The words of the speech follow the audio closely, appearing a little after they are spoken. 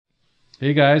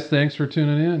Hey guys, thanks for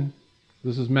tuning in.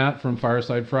 This is Matt from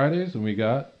Fireside Fridays, and we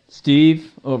got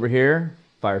Steve over here,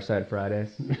 Fireside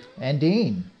Fridays. And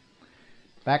Dean,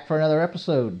 back for another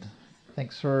episode.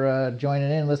 Thanks for joining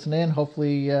in, listening in.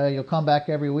 Hopefully you'll come back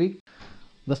every week,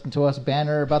 listen to us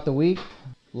banter about the week,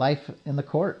 life in the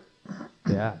court.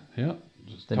 Yeah.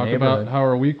 Just talk about how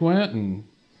our week went and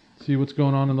see what's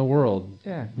going on in the world.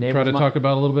 Yeah. Try to talk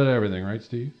about a little bit of everything, right,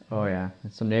 Steve? Oh yeah.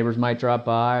 And some neighbors might drop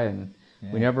by, and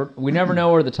we never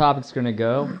know where the topic's going to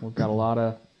go. We've got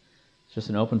it's just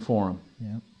an open forum.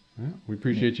 Yeah. We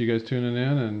appreciate you guys tuning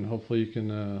in, and hopefully you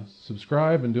can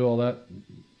subscribe and do all that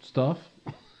stuff.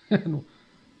 And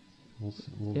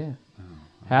yeah.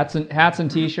 Hats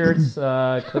and t-shirts.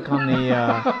 Click on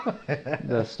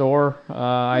the store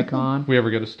icon. If we ever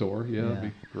get a store, that'd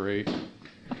be great.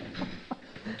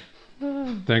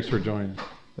 Thanks for joining.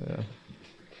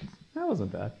 That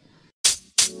wasn't bad.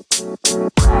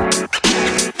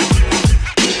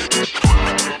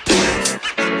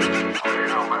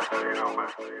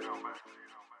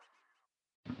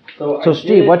 So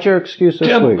Steve, what's your excuse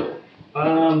this week?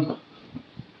 I'm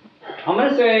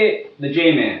gonna say the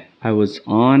J-Man. I was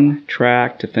on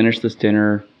track to finish this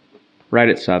dinner right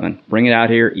at 7. Bring it out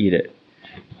here, eat it.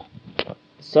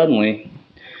 Suddenly,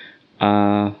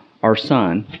 our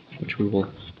son, which we will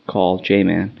call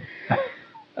J-Man,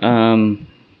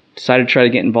 decided to try to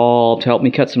get involved, help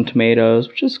me cut some tomatoes,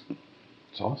 which is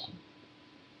awesome,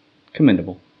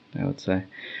 commendable, I would say.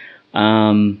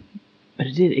 But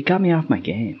it got me off my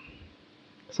game.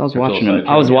 So I was watching a movie.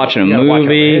 I was watching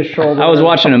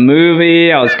a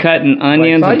movie. I was cutting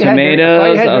onions and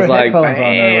tomatoes. I was like,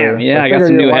 bam, I got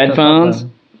some new headphones.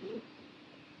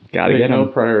 Gotta get them. No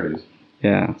priorities.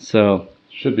 Yeah, so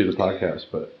should be the podcast,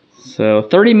 but so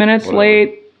 30 minutes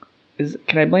late.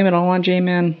 Can I blame it all on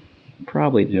J-Man?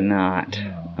 Probably not.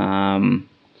 No.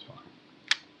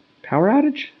 Power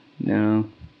outage? No.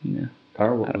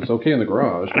 Power was okay in the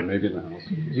garage, but maybe in the house.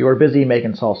 You were busy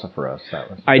making salsa for us.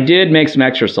 I did make some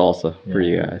extra salsa for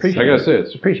you guys. I gotta say,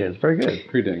 it's very good.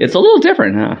 Pretty dang it's a little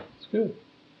different, huh? It's good.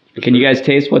 Can you guys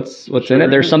taste what's in it?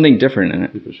 There's something different in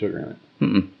it. You put sugar in it.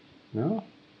 Mm-mm. No?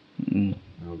 Mm-mm.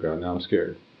 Oh god, now I'm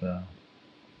scared. Yeah.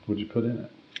 What'd you put in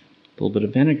it? A little bit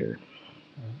of vinegar.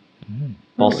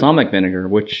 Balsamic vinegar,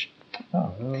 which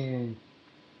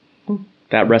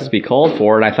that recipe called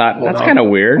for, and I thought, that's kind of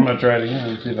weird. I'm going to try it again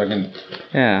and see if I can...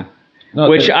 Yeah.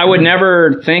 Which I would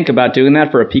never think about doing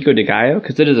that for a pico de gallo,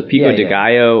 because it is a pico de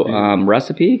gallo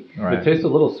recipe. Right. It tastes a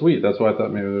little sweet. That's why I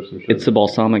thought maybe there's some sugar. It's the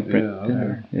balsamic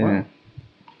vinegar. Okay. Wow.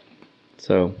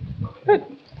 So,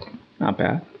 not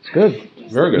bad. It's good.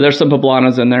 Very good. There's some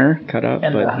poblanos in there, cut up,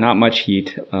 but not much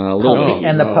heat. A little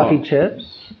and the puffy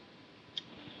chips.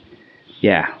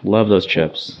 Yeah, love those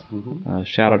chips. Mm-hmm.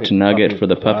 Shout out to Nugget for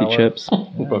the puffy chips.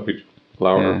 Puffy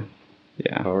flour.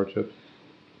 Yeah. Flour chips.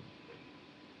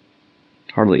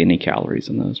 Hardly any calories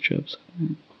in those chips.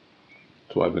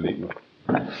 That's why I've been eating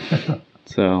them.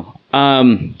 So,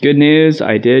 good news.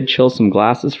 I did chill some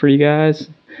glasses for you guys,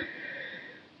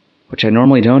 which I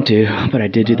normally don't do, but I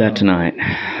did do that tonight.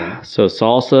 So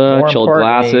salsa, chilled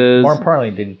glasses. More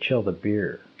importantly, did you chill the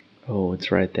beer? Oh,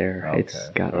 it's right there.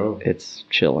 Okay. It's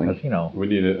chilling. We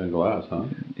need it in glass, huh?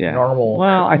 Yeah. Normal.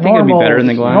 Well, I think it'd be better in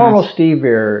the glass. Normal Steve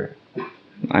beer.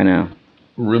 I know.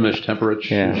 Roomish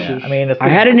temperature. Yeah. I mean, I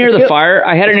had it near the fire.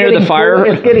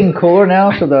 It's getting cooler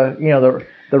now, so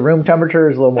the room temperature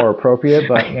is a little more appropriate.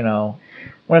 But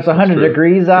when it's 100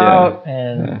 degrees out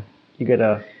and you get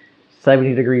a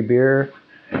 70-degree beer.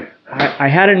 I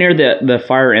had it near the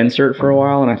fire insert for a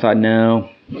while, and I thought, no,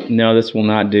 this will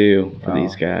not do for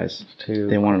these guys.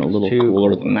 They want it a little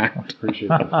cooler than that.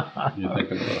 Appreciate you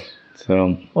thinking of us.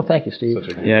 So. Well, thank you, Steve.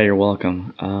 Yeah, you're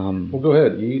welcome. Well, go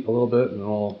ahead, eat a little bit, and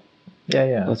we'll.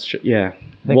 Yeah.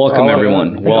 Welcome,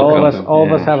 everyone. Welcome. All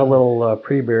of us have a little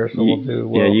pre-beer, so we'll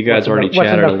do. You guys already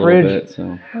chatted a little bit.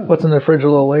 So. What's in the fridge a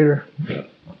little later?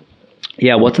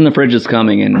 Yeah, what's in the fridge is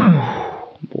coming, and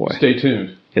boy, stay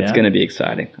tuned. It's going to be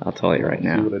exciting. I'll tell you right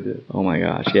now. See what I did. Oh my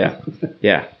gosh, yeah.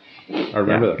 I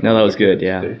remember that. No, that was good.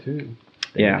 Yeah. Stay tuned.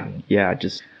 Yeah.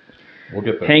 Just we'll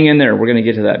get there. Hang in there. We're going to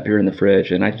get to that beer in the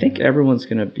fridge, and I think everyone's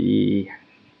going to be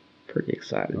pretty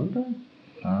excited. Okay.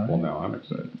 All right. Well, now I'm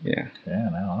excited. Yeah,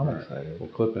 now I'm excited. We'll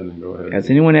clip in and go ahead. Has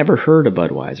anyone ever heard of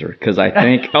Budweiser? Because I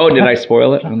think... Oh, did I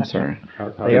spoil it? I'm sorry.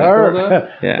 They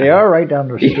are right down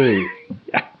the street.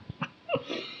 Yeah.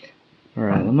 All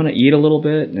right, I'm going to eat a little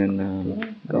bit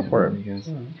and... go for it. You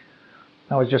guys.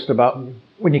 I was just about...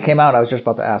 When you came out, I was just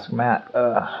about to ask Matt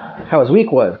how his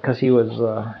week was, because he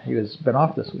was been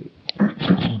off this week.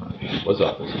 Was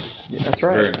off this week. Yeah, that's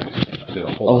right. Very nice. I did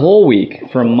a whole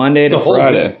week, from Monday to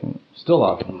Friday. Still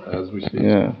off as we speak.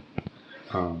 Yeah.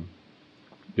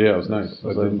 Yeah, it was nice. I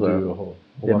Was didn't those, do a whole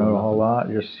Didn't lot do of a whole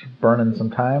nothing. lot. Just burning some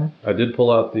time. I did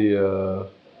pull out the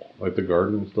like the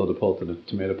garden, still to pull out the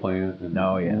tomato plant and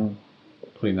No, yeah.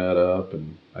 clean that up,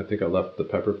 and I think I left my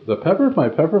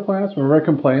pepper plants. Remember I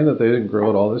complained that they didn't grow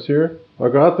at all this year? I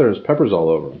go out there, there's peppers all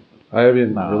over them. I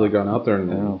haven't Wow. really gone out there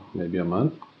in maybe a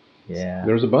month. Yeah.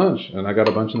 There's a bunch, and I got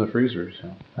a bunch in the freezer. So.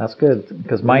 That's good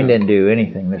because mine didn't do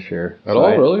anything this year. At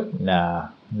all, really? Nah.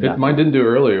 Mine didn't do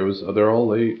earlier. They're all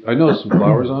late. I noticed some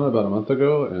flowers on it about a month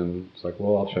ago, and it's like,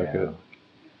 well, I'll check it.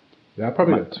 Yeah, I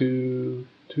probably got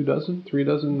 3 dozen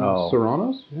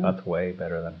serranos. Yeah. That's way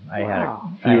better than I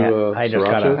Wow. had. I just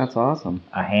got srirachos. That's awesome.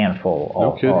 a handful No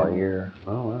all kidding. year.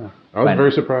 Oh wow! I was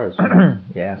very surprised.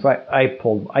 Yeah, so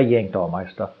I yanked all my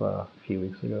stuff a few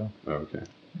weeks ago. Okay.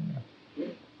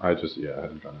 I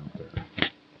hadn't gone out there.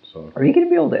 So Are you going to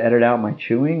be able to edit out my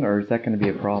chewing, or is that going to be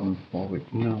a problem while we're it's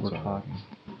all right. talking?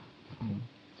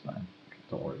 It's fine.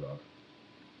 Don't worry about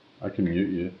it. I can mute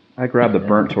you. I grabbed the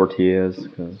burnt tortillas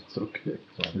because It's okay.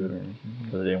 It's all good.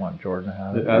 So they didn't want Jordan to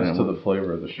have It it. adds to the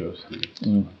flavor of the show,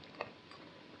 Steve.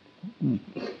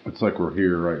 It's like we're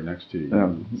here right next to you.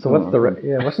 So what's the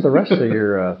rest of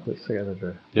your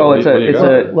signature? Yeah, Oh, what it's do a you it's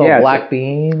got? a Little yeah, black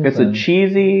beans. it's a and-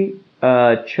 cheesy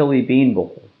chili bean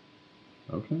bowl,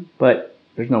 Okay. but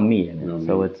there's no meat in it, No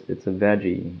so meat. it's a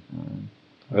veggie.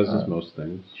 As is most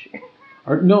things.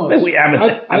 No, We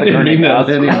haven't. I didn't mean that.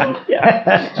 Anyway.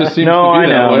 Yeah. It just seems No, to be I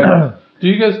that know. way. Do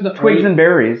you guys know? Twigs and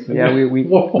berries. Yeah, we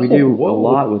do Whoa. a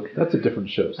lot with. That's a different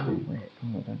show, Steve.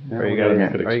 Are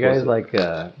you guys like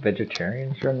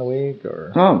vegetarians during the week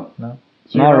or Oh, no?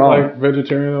 So you're Not at all. like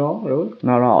vegetarian at all, really?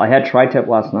 not at all. I had tri-tip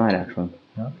last night actually.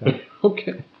 Okay.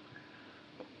 Okay.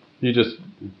 You just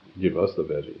give us the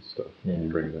veggie stuff Yeah. and you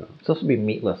bring it out. It's supposed to be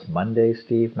meatless Mondays,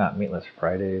 Steve, not meatless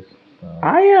Fridays.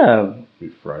 So. Be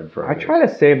fried Fridays. I try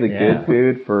to save the Yeah. good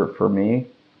food for me,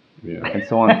 Yeah. and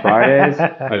so on Fridays.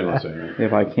 I didn't want to say anything.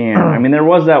 If I can. I mean, there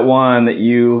was that one that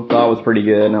you thought was pretty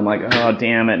good, and I'm like, oh,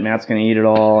 damn it, Matt's going to eat it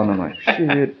all. And I'm like,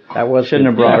 shoot. That was Shouldn't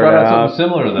have good. brought I it brought out out. something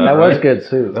similar to that. That was right? good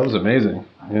soup. That was amazing.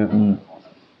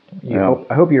 Yeah.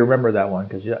 I hope you remember that one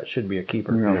because that should be a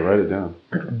keeper. Yeah, write it down.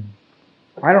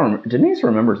 I don't remember. Denise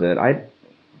remembers it.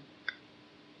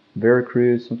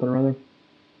 Veracruz, something or other.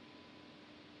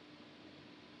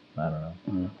 I don't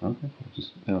know. Okay.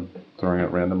 Just throwing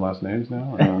out random last names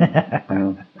now.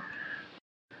 Yeah.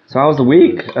 So how was the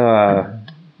week?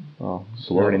 Well,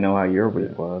 Slow. you already know how your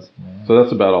week was. So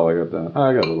that's about all I got done.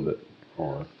 I got a little bit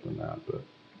more than that, but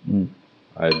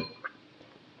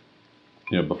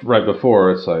right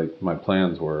before, it's like my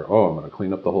plans were, I'm going to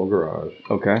clean up the whole garage.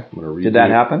 Okay. I'm going to redo Did that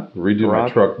happen? Redo my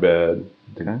Garage? truck bed.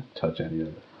 Didn't Okay. touch any of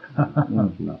it.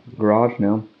 No. Garage?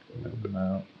 No.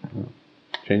 No.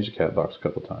 Changed the cat box a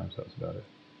couple times. That's about it.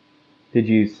 Did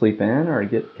you sleep in or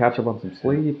catch up on some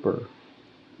sleep or?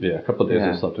 Yeah, a couple of days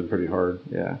Yeah. I slept in pretty hard.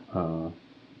 Yeah.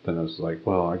 Then I was like,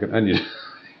 I need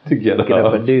to get Get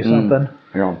up and do something.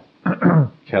 Yeah.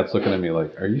 Cat's looking at me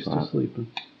like, are you still sleeping?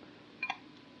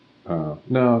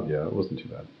 No, it wasn't too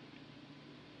bad.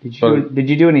 Did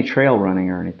you do any trail running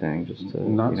or anything? Just to,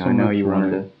 Not so I know much you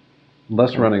wanted running.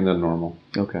 Less running than normal,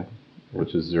 to. Okay.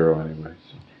 which is 0 anyway.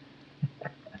 So.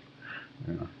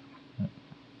 Yeah.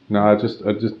 No, I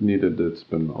just needed. It's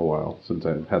been a while since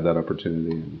I've had that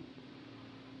opportunity, and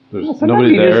there's Well, sometimes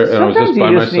nobody you there, just- and I was just sometimes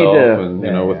by you just need myself, to- and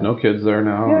Yeah, with yeah. no kids there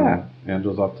now. Yeah. And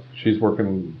Angela's off. She's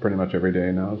working pretty much every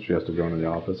day now. She has to go into the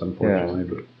office, unfortunately,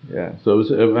 but. Yeah. So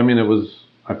it was.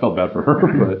 I felt bad for her,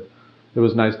 but it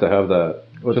was nice to have that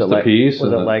Was just it like, a piece. Was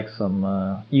and it that- like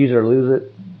some use or lose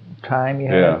it time you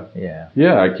had? Yeah.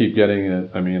 Yeah, I keep getting it.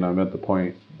 I mean, I'm at the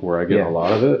point where I get Yeah. a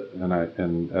lot of it,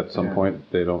 and at some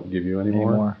point they don't give you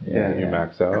anymore. Yeah. And you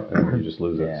max out, and you just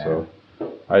lose Yeah. it. So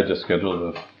I just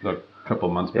scheduled a couple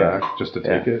months Yeah. back just to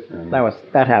take it. And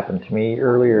That happened to me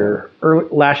early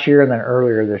last year and then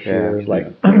earlier this year. Yeah. It was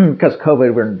like because COVID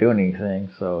we weren't doing anything,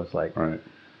 so it's like right.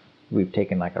 we've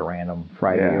taken like a random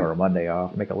Friday Yeah. or a Monday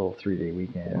off, make a little 3-day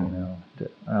weekend. You know,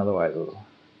 otherwise it's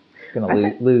I gonna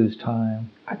think- lose time.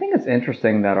 I think it's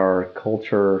interesting that our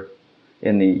culture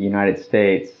in the United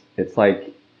States, it's like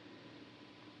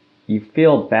you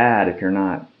feel bad if you're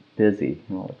not busy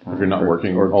all the time. If you're not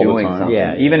working or all the doing time. something.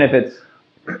 Yeah. Even if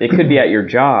it could be at your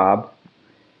job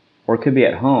or it could be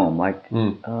at home. Like,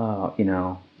 you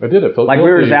know, I did. I felt like we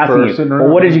were guilty just for asking you, sitting well,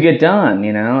 around. what did you get done?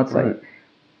 You know, it's Right. like,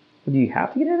 do you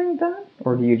have to get anything done?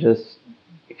 Or do you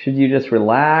should you just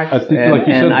relax? I think, like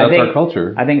you said, I that's think, our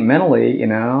culture. I think mentally, you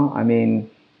know, I mean,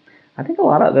 I think a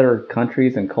lot of other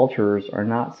countries and cultures are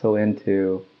not so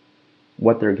into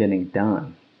what they're getting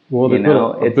done. Well, they You put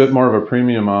know, a bit more of a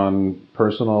premium on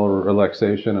personal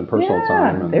relaxation and personal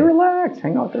time. And they relax,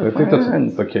 hang out with their I think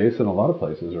friends. that's the case in a lot of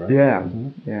places, right? Yeah, Isn't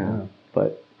it? yeah.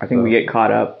 But I think we get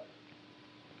caught up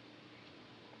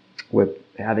with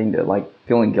having to like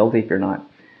feeling guilty if you're not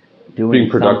doing being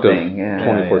productive something.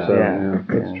 24/7.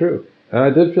 Yeah. It's true. And I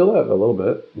did feel that a little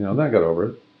bit. You know, then I got over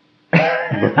it.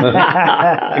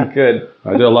 Good.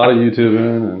 I did a lot of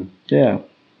YouTubing, and Yeah.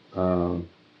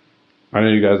 I know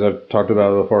you guys have talked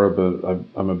about it before, but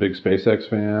I'm a big SpaceX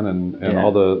fan, and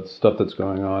all the stuff that's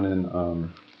going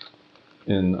on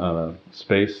in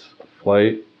space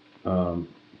flight,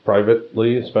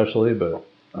 privately especially, but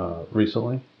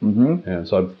recently. Mm-hmm. And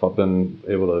so I've been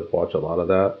able to watch a lot of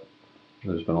that.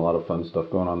 There's been a lot of fun stuff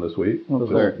going on this week. Was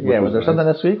there something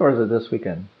this week, or is it this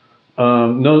weekend?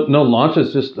 No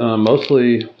launches. Just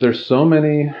mostly. There's so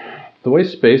many. The way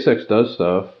SpaceX does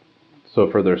stuff. So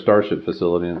for their Starship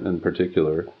facility in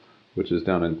particular, which is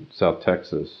down in South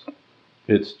Texas,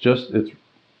 it's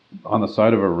on the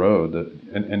side of a road that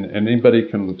and anybody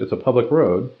can. It's a public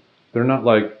road. They're not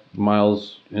like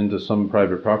miles into some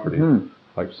private property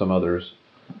like some others.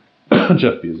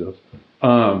 Jeff Bezos.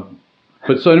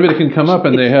 But so anybody can come up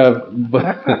and they have.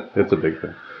 But it's a big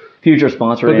thing. Future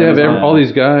sponsor. But they have all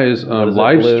these guys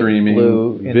live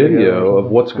streaming video of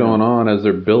what's going on as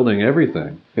they're building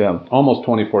everything. Yeah. Almost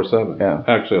 24/7. Yeah.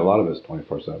 Actually, a lot of it's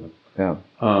 24/7. Yeah.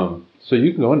 So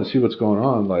you can go in to see what's going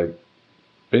on, like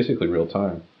basically real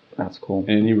time. That's cool.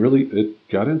 And it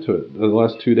got into it. The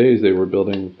last 2 days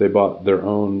they bought their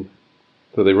own,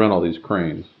 so they run all these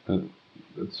cranes. And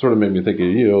it sort of made me think of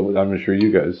you. I'm sure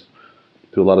you guys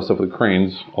do a lot of stuff with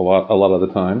cranes a lot of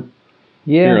the time.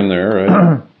 Yeah. Here and there,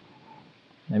 right?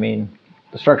 I mean,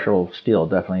 the structural steel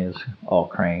definitely is all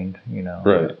craned, you know.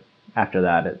 Right. After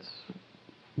that, it's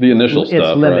The initial stuff.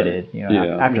 It's limited, right? you know.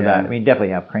 Yeah. After that, I mean, definitely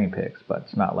have crane picks, but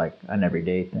it's not like an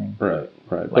everyday thing. Right.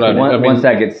 But Like once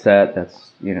that gets set,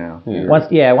 that's Yeah. Once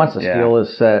the steel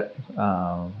is set,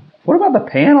 What about the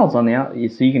panels on the out?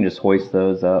 So you can just hoist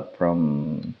those up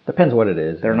from. depends what it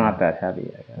is. They're not that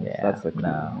heavy, I guess. Yeah, That's the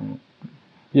no.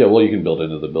 Yeah, well, you can build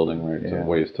into the building, right? Yeah. So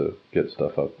ways to get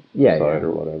stuff up Yeah, side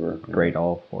or whatever. Great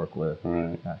all forklift.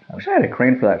 Right. I wish I had a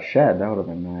crane for that shed. That would have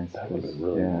been nice. That would have been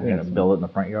really yeah. You're gonna build it in the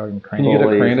front yard and crane. Can you get a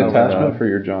Pulleys, crane stuff attachment like that. for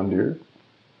your John Deere?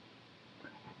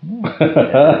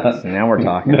 Yes, now we're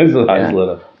talking. Nice eyes lit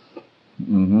up.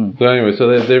 Mm-hmm. So anyway, so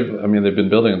they've been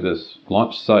building this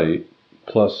launch site.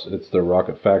 Plus, it's their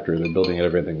rocket factory. They're building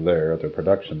everything there at their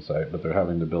production site, but they're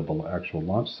having to build the actual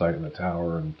launch site and the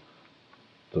tower and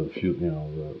the fuel,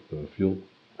 the fuel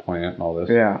plant and all this.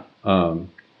 Yeah.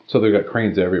 So they've got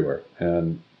cranes everywhere,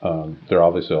 and they're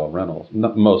obviously all rentals.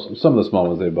 Some of the small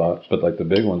ones they bought, but like the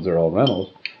big ones, they're all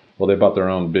rentals. Well, they bought their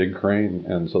own big crane,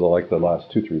 and so the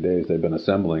last 2-3 days they've been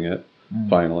assembling it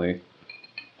finally,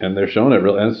 and they're showing it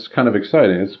and it's kind of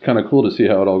exciting. It's kind of cool to see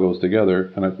how it all goes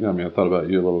together. And I thought about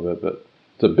you a little bit, but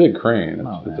it's a big crane.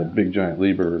 It's a big giant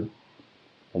Liebherr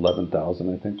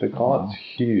 11,000, I think they call it. It's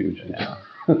huge. Yeah.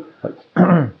 It's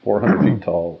like 400 feet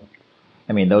tall.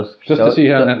 I mean, those to see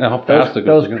how fast it goes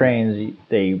those together. cranes,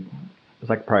 it's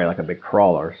probably like a big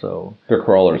crawler, so They're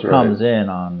crawlers, it right? comes in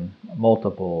on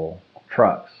multiple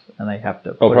trucks, and they have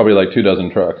to. Probably like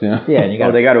 24 trucks. Yeah. Yeah, and you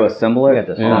got They got to assemble it You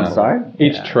got to on assemble side?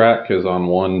 Each track is on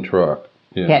one truck.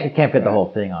 Yeah. you can't fit the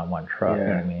whole thing on one truck. You know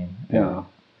Yeah. what I mean? Yeah.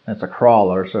 And it's a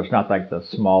crawler, so it's not like the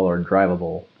smaller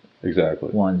drivable Exactly.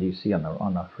 ones you see on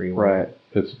the freeway. Right.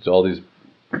 It's all these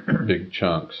big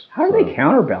chunks. How do they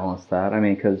counterbalance that? I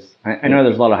mean, because I know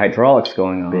there's a lot of hydraulics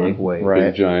going on. Big weight. Right.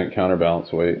 Big giant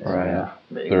counterbalance weights. Right. Yeah.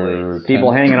 Big They're weights. People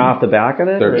 10 hanging off the back of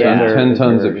it? They're or 10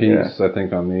 tons or- apiece, yeah. I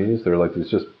think, on these. They're like they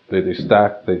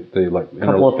stack. They like A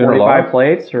couple of 45 interlock.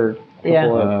 plates or a Yeah.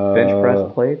 couple of bench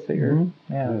press plates that you're.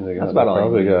 Yeah, They that's about all.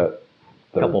 Probably got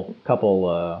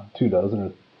Couple. 2 dozen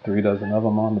or 3 dozen of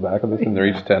them on the back of this, and they're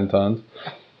each 10 tons.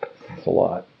 It's a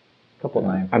lot. Couple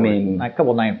 914s. I mean- a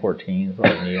couple 914s.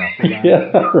 Like me off the back.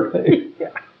 Yeah, right.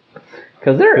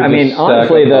 Because they're, They I just mean, stack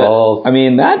honestly, them all.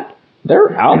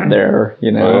 they're out there,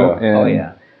 you know. Oh, yeah. And, Oh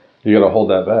yeah. You got to hold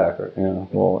that back. Right? Yeah.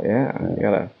 Well, yeah, you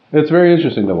gotta. It's very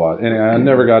interesting to watch. Anyway, I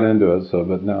never got into it,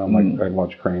 but now I'm like I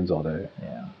watch cranes all day.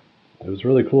 Yeah. It was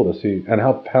really cool to see, and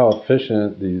how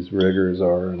efficient these riggers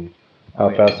are, and how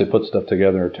fast they put stuff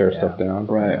together or tear stuff down.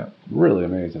 Right. Yeah. Really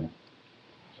amazing.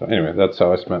 So anyway, that's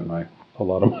how I spent a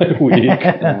lot of my week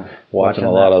watching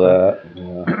a lot of that.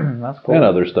 Yeah. That's cool. And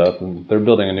other stuff. And they're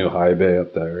building a new high bay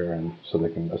up there, and so they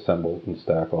can assemble and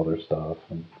stack all their stuff.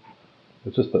 And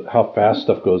it's just how fast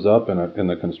stuff goes up in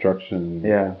the construction.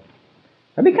 Yeah.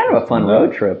 That'd be kind of a fun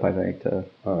road trip, I think.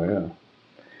 Oh yeah.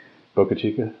 Boca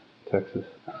Chica, Texas.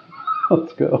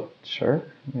 Let's go. Sure.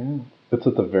 Yeah. It's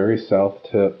at the very south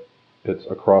tip. It's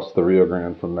across the Rio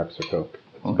Grande from Mexico.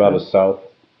 It's about as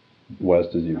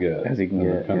southwest as you get. As you can in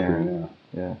the get, country,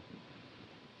 Yeah.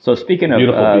 So speaking of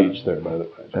Beautiful beach there, by the way.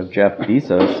 of Jeff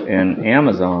Bezos and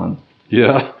Amazon,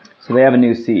 Yeah. so they have a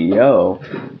new CEO,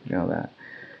 you know that,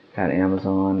 at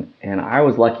Amazon, and I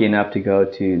was lucky enough to go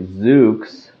to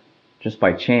Zooks just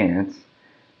by chance,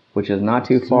 which is not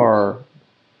too far.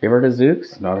 You ever heard of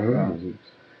Zooks? Not around.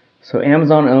 So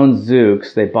Amazon owns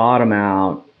Zooks. They bought them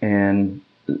out, and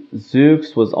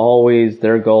Zooks was always,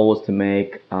 their goal was to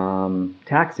make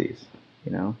taxis,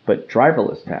 you know, but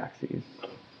driverless taxis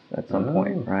at some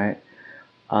point, right?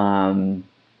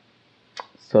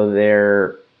 So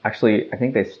they're actually, I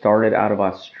think they started out of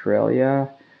Australia,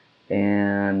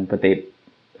 but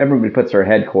everybody puts their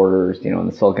headquarters, you know, in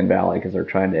the Silicon Valley because they're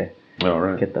trying to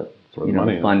get the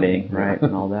funding, right,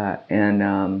 and all that.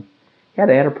 And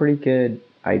they had a pretty good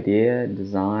idea and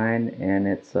design, and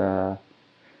it's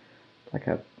like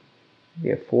a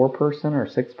 4-person or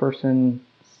 6-person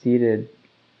seated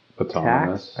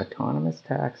autonomous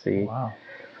taxi. Wow.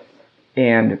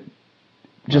 And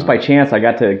just by chance, I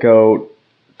got to go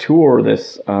tour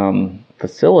this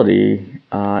facility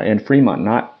in Fremont.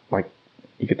 Not like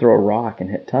you could throw a rock and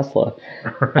hit Tesla,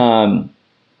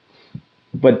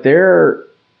 but they're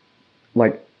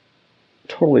like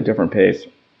totally different pace.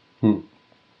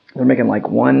 They're making like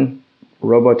one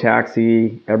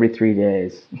robo-taxi every 3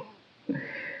 days.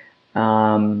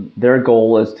 Their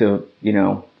goal is to, you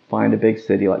know, find a big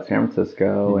city like San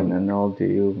Francisco, and then they'll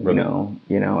do, and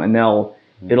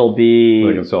it'll be.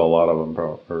 They can sell a lot of them,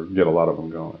 or get a lot of them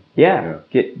going.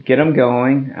 Get them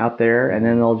going out there, and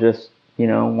then they'll just, you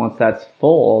know, once that's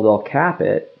full, they'll cap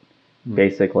it.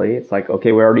 Basically, it's like,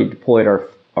 okay, we already deployed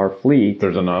our fleet.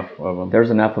 There's enough of them. There's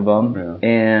enough of them,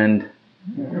 and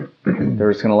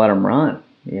they're just going to let them run,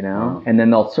 you know, and then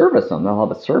they'll service them. They'll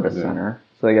have a service center,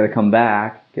 so they got to come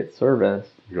back, get service.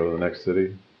 Go to the next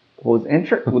city.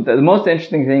 The most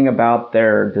interesting thing about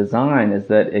their design is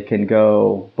that it can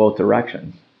go both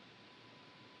directions.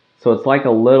 So it's like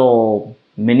a little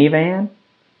minivan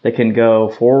that can go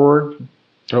forward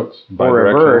or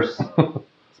reverse.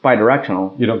 It's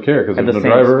bi-directional. You don't care because at there's the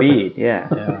no same driver. speed.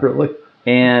 Yeah. Really?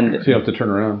 And so you have to turn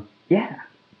around. Yeah.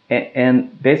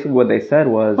 And basically what they said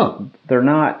was they're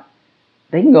not.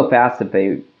 They can go fast if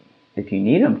you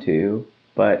need them to,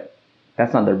 but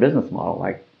that's not their business model.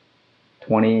 Like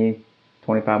 20,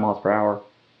 25 miles per hour.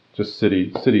 Just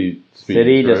city speeds,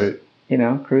 right? Just, you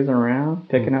know, cruising around,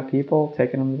 picking up people,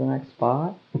 taking them to the next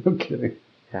spot. No kidding.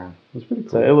 Yeah. It was pretty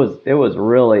cool. So it was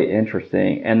really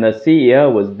interesting. And the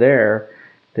CEO was there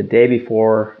the day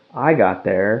before I got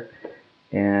there.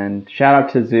 And shout out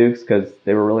to Zooks because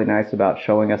they were really nice about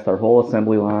showing us their whole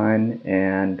assembly line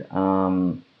and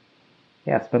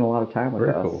spent a lot of time with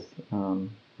us. Cool.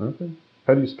 Okay.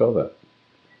 How do you spell that?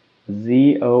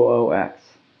 ZOOX.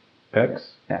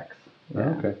 X? X. Yeah.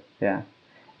 Oh, okay. Yeah.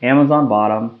 Amazon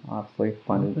bottom, obviously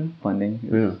funding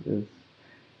is big.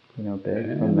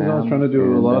 Amazon's trying to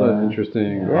do a lot of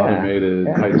interesting automated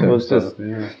high tech stuff.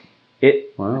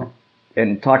 Wow.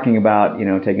 And talking about,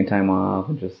 taking time off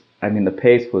and just, the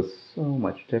pace was so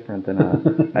much different than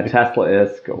a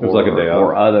Tesla-esque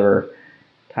or other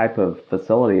type of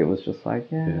facility. It was just like,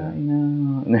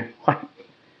 and there's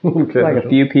like a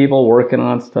few people working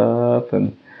on stuff,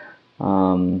 and I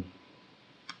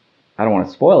don't want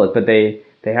to spoil it, but they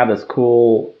have this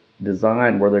cool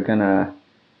design where they're gonna,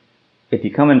 if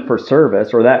you come in for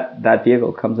service or that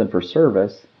vehicle comes in for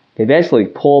service, they basically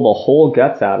pull the whole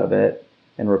guts out of it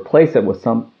and replace it with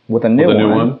a new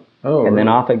one. Oh, and then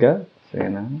off it goes. So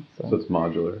it's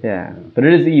modular. Yeah, but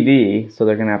it is EV, so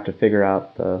they're gonna have to figure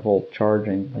out the whole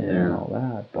charging thing and all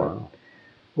that. But wow.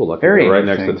 Well, luckily right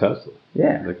next to Tesla.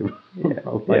 Yeah.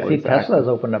 I see Tesla's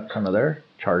opened up some of their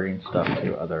charging stuff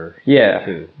to other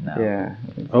too now. Yeah.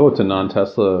 Oh, it's a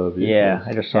non-Tesla vehicle. Yeah,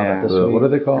 I just saw that this week. What do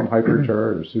they call them? Hypercharger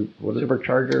or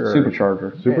Supercharger?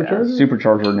 Supercharger.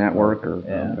 Supercharger network or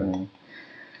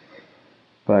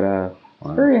But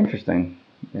it's very interesting.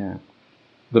 Yeah.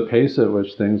 The pace at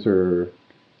which things are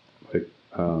like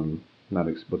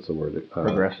what's the word?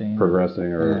 Progressing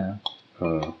or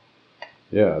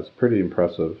it's pretty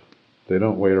impressive. They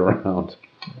don't wait around.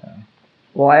 Yeah.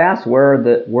 Well, I asked where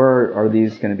are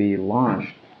these going to be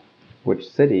launched, which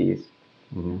cities.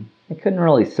 Mm-hmm. They couldn't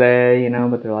really say,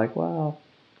 but they're like, well,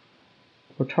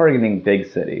 we're targeting big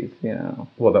cities,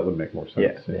 Well, that would make more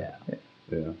sense. Yeah.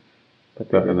 But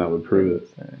that would prove it.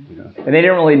 And they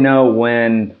didn't really know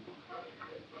when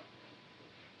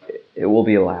it will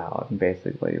be allowed,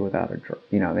 basically, without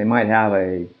they might have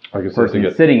a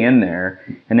person sitting in there,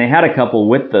 and they had a couple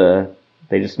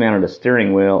they just mounted a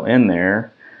steering wheel in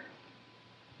there,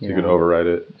 So you could override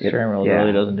it. Steering wheel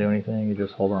really doesn't do anything. You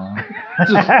just hold on.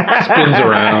 Spins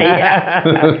around. Yeah.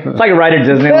 It's like a ride at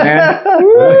Disneyland.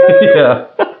 Yeah.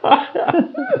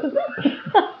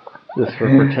 Just for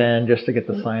pretend, just to get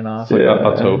the sign off. It's like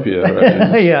Autopia,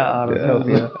 right? Yeah,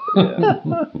 Autopia.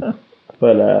 Yeah.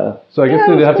 But so I guess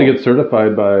they have to get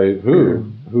certified by who?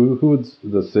 Who would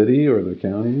the city or the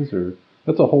counties or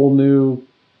that's a whole new.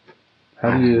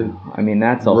 How do you? I mean,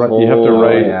 that's a whole. You have to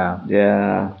write.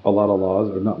 Yeah. A lot of laws,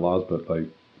 or not laws, but like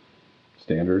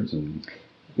standards and.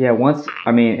 Yeah.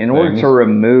 In order to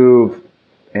remove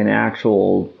an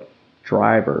actual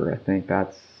driver, I think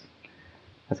that's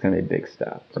going to be a big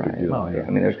step, right? I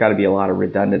mean, there's got to be a lot of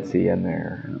redundancy in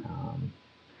there.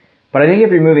 But I think if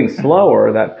you're moving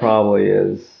slower, that probably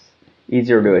is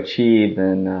easier to achieve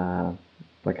than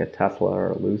like a Tesla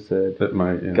or a Lucid that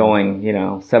might going,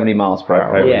 70 miles per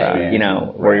hour.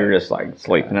 Where you're just like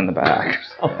sleeping in the back.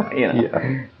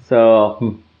 Yeah.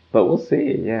 So, but we'll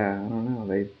see. Yeah, I don't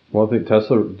know. Well, I think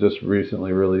Tesla just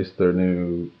recently released their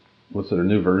new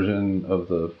version of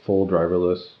the full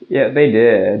driverless. Yeah, they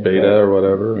did. Beta or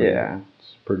whatever. Yeah.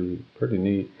 It's pretty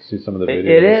neat to see some of the videos.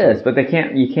 It is, but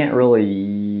you can't really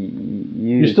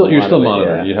use. You're still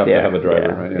monitoring. You have to have a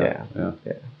driver, right?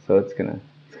 Yeah. So it's gonna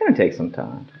take some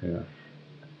time. Yeah.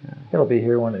 It'll be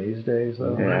here one of these days,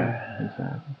 though. Yeah,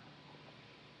 exactly.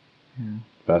 Yeah.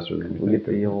 Faster than we get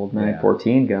the old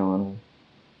 914 going.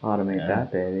 We'll automate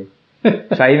that baby.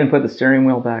 Should I even put the steering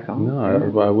wheel back on? No,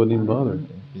 I wouldn't even bother.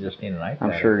 You just need an iPad.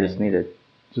 I'm sure you just need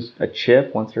a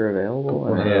chip once they're available.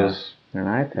 One of those. An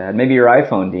iPad. Maybe your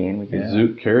iPhone, Dean. We could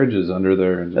Zoot carriages under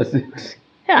there and just zick.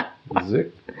 Yeah.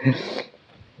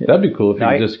 That'd be cool if you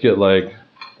could just get like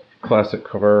classic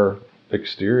car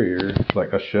exterior,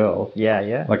 like a shell.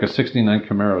 Yeah. Like a '69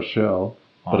 Camaro shell.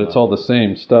 But it's all the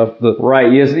same stuff. Right.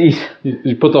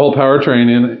 You put the whole powertrain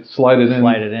in, slide it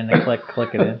in, and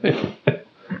click it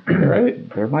in.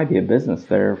 Right. There might be a business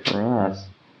there for us.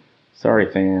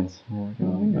 Sorry, fans.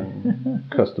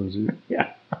 Custom Zoot.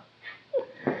 Yeah.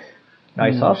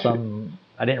 I saw some.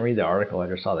 I didn't read the article. I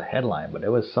just saw the headline, but it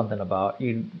was something about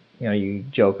you. You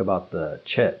joke about the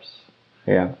chips.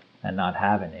 Yeah. And not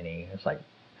having any. It's like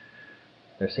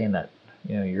they're saying that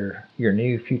your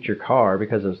new future car,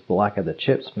 because of the lack of the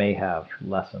chips, may have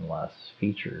less and less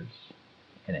features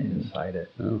in it inside it.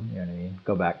 Oh. You know what I mean?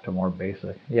 Go back to more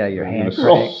basic. Yeah, your hand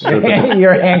crank,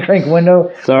 your hand crank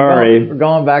window. Sorry, we're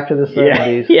going back to the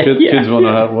 70s. Kids want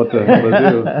to know what the hell to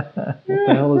do. What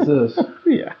the hell is this?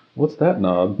 Yeah. What's that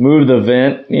knob? Move the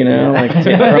vent,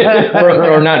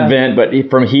 or not vent, but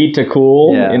from heat to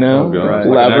cool, right. Lever.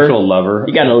 Like an actual lever.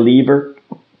 You got a lever.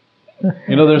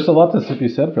 There's a lot to be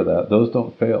said for that. Those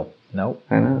don't fail. Nope.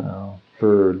 I know.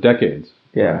 For decades.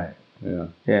 Yeah. Right.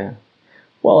 Yeah.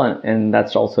 Well, and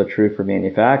that's also true for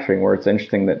manufacturing, where it's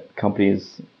interesting that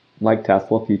companies like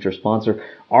Tesla, future sponsor,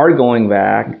 are going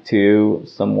back to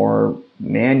some more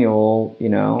manual,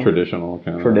 traditional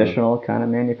kind of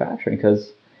manufacturing,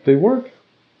 because they work.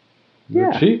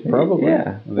 They're cheap, probably.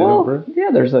 Yeah.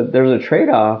 There's a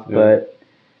trade-off, but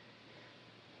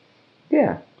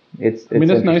it's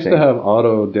it's nice to have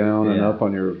auto down and up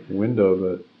on your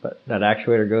window, but that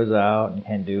actuator goes out and you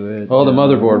can't do it. Oh, the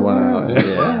motherboard went out.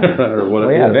 Or whatever.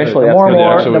 Well, eventually the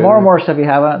more and more stuff you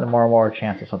have on it, the more and more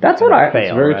chance of something. That's what fail.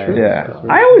 It's very true. Yeah,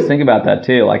 I always think about that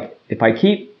too. Like if I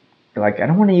keep, I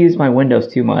don't want to use my Windows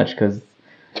too much because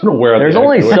there's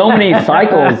only so many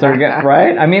cycles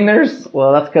right? I mean,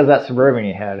 well, that's because that Suburban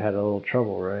you had a little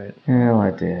trouble, right? Well,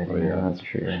 I did. Oh, yeah, that's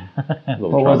true.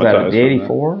 What was that? The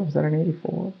 84? Was that an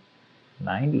 84?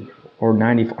 90 or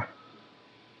 94?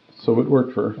 So it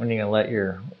worked for. When you can let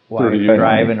your wife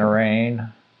drive in the rain.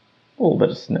 A little bit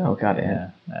of snow got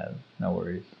in. Yeah, no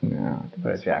worries. No,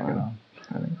 put a jacket on.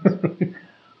 I think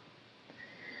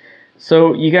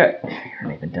so you're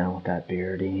not even done with that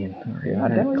beer, Dean. You're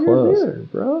not done with yours either,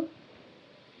 bro.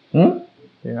 You're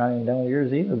not even done with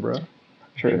yours either, bro.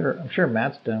 True. I'm sure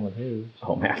Matt's done with his.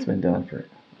 Oh, Matt's been done for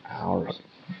hours.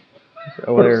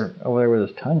 Over there with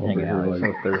his tongue hanging out. He's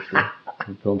so thirsty.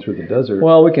 We're going through the desert.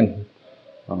 Well, we can.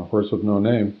 On a horse with no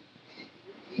name.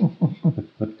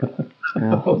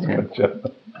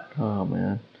 Oh,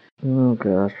 man. Oh,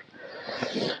 gosh.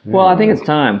 Well, I think it's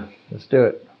time. Let's do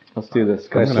it. Let's do this.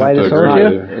 Can I slide this over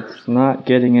to you? It's not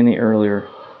getting any earlier.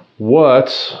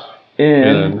 What's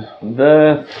in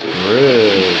the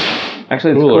fridge?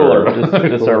 Actually, it's cooler.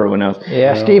 Just so everyone knows.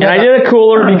 Yeah, Steve. And I did a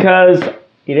cooler because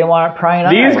you didn't want it prying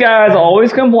out. These guys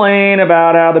always complain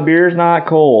about how the beer's not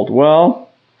cold. Well,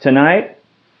 tonight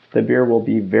the beer will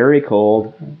be very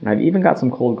cold, and I've even got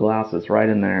some cold glasses right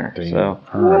in there. Dang. So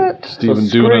what? Steven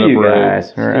doing it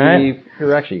up right. Steve,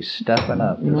 you're actually stepping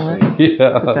up.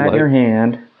 Yeah, put that in your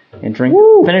hand. and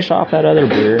finish off that other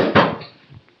beer.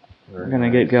 We're gonna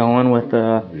get going with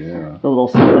the little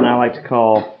something I like to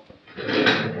call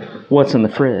what's in the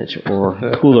fridge, or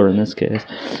cooler in this case.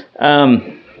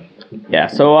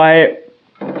 So I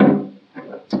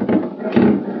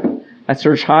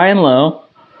searched high and low.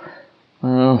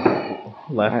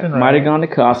 Left and right. Might have gone to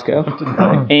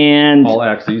Costco. And all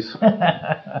axes.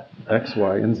 X,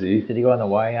 Y, and Z. Did he go on the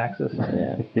Y axis?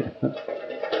 Yeah.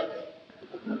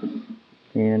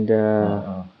 And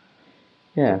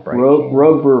Rogue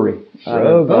Brewery.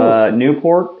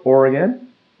 Newport, Oregon.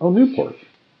 Oh, Newport.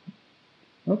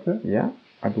 Okay. Yeah,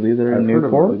 I believe they're in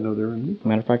Newport. I know they're in Newport.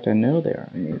 Matter of fact, I know they are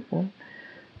in Newport.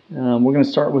 We're going to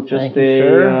start with just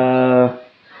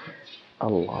a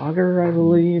lager, I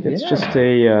believe. It's just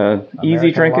a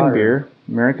easy drinking beer,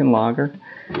 American lager.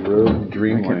 Rogue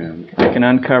Dreamland. I can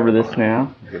uncover this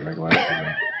now. Get my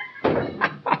glasses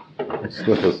on.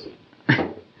 Slip us.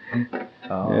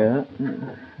 Yeah.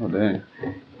 Oh, dang.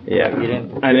 Yeah.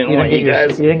 I didn't want you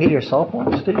guys. You didn't get your cell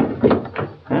phone, Steve?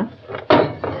 Huh?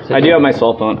 I do have my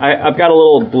cell phone. I've got a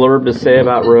little blurb to say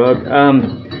about Rogue.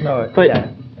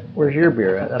 Where's your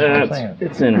beer at? That's what I'm saying.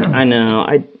 It's in. I know.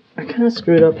 I kind of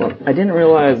screwed up. I didn't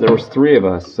realize there was 3 of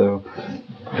us. So.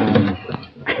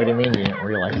 What do you mean you didn't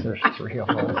realize there's 3 of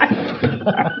us?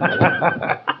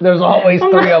 There's always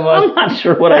 3 of us. I'm not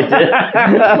sure what I did.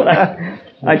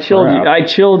 I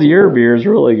chilled your beers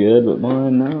really good, but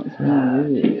mine not.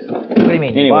 What do you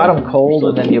mean? You bought them cold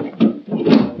and then you.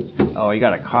 Oh, you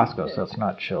got a Costco, so it's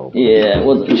not chilled. Yeah, it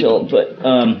wasn't chilled, but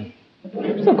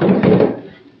still cool.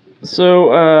 So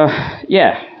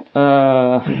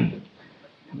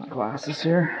my glasses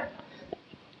here.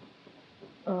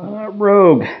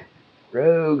 Rogue.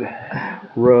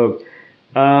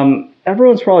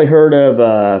 Everyone's probably heard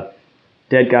of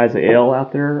Dead Guys Ale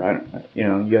out there.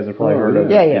 You guys have probably heard of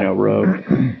Rogue.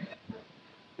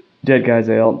 Dead Guys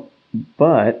Ale,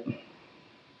 but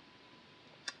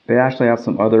they actually have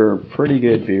some other pretty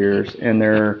good beers, and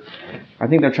I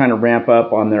think they're trying to ramp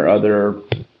up on their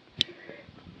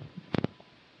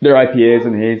IPAs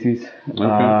and hazies.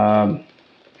 Okay.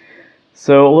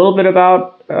 So a little bit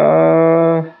about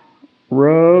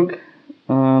Rogue.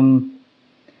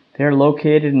 They're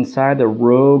located inside the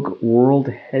Rogue World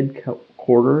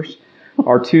headquarters.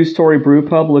 Our 2-story brew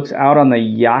pub looks out on the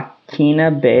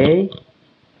Yaquina Bay.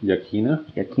 Yaquina.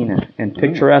 And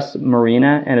picturesque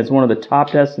marina, and is one of the top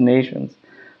destinations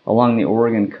along the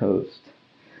Oregon coast.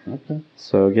 Okay.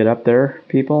 So get up there,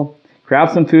 people. Grab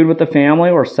some food with the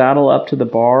family, or saddle up to the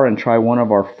bar and try one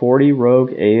of our 40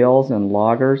 Rogue ales and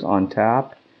lagers on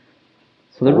tap.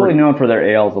 So they're really known for their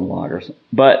ales and lagers,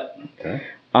 but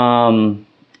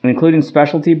including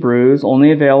specialty brews,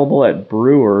 only available at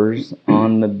Brewers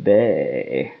on the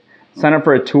Bay. Sign up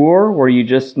for a tour where you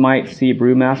just might see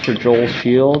Brewmaster Joel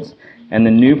Shields and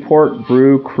the Newport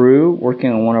Brew crew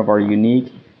working on one of our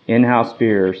unique in-house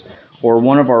beers, or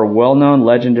one of our well-known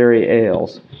legendary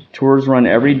ales. Tours run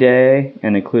every day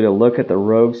and include a look at the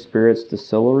Rogue Spirits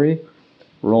Distillery,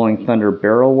 Rolling Thunder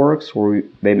Barrel Works, where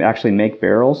they actually make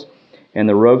barrels, and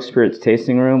the Rogue Spirits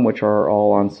Tasting Room, which are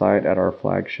all on site at our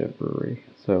flagship brewery.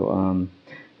 So,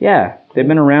 they've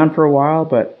been around for a while,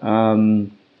 but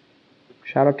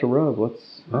shout out to Rogue. All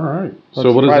right.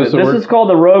 So what is this? This is called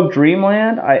the Rogue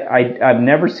Dreamland. I've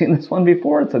never seen this one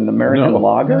before. It's an American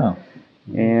lager. No.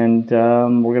 And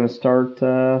we're going to start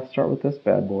with this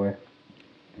bad boy.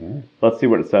 Okay. Let's see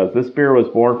what it says. This beer was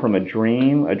born from a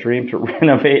dream to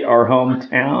renovate our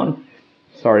hometown.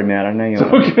 Sorry, Matt, I know you.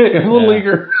 Okay, I'm a little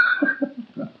eager.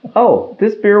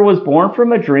 This beer was born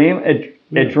from a dream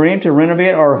to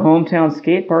renovate our hometown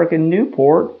skate park in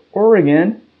Newport,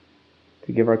 Oregon,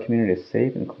 to give our community a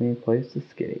safe and clean place to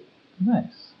skate.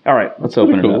 Nice. All right, let's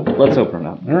open it up.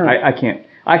 All right.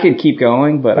 I could keep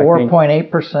going, but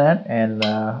 4.8% and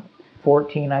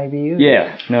 14 IBUs.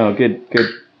 Yeah, no, good.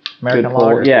 American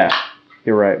lager. Yeah,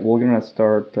 you're right. We're gonna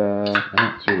start.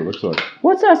 Let's see what it looks like.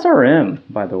 What's SRM,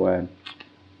 by the way?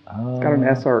 It's got an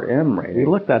SRM rating. We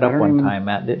looked that up one time,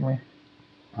 Matt, didn't we?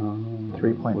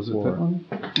 3.4. Was it that one?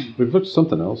 We've looked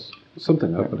something up,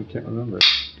 but I can't remember.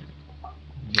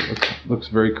 It looks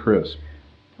very crisp.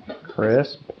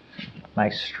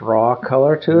 Nice straw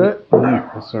color to it.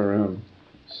 SRM.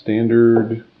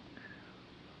 Standard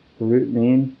root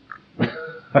mean.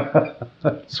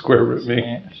 Square root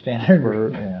mean. Standard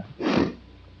root, yeah.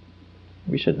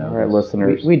 We should know. All right,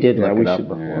 listeners. We did look it up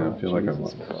before. Yeah, I feel like I'm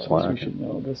slacking. We should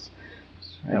know this.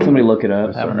 Somebody look it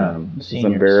up. This is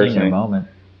embarrassing. Senior moment.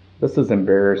 This is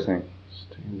embarrassing.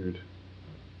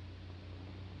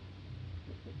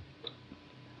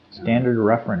 Standard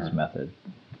reference method.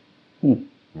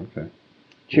 Okay.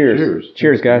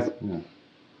 Cheers, guys. Yeah.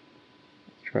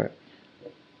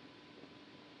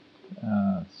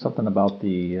 Something about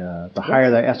the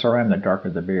higher the SRM, the darker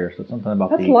the beer. So something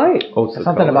about That's light. Oh, it's the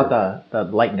something color. about the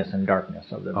lightness and darkness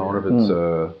of the beer. I wonder if it's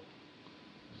a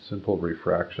simple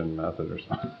refraction method or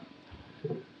something.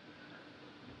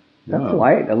 That's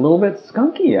light. A little bit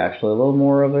skunky, actually. A little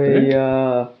more of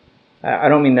a. I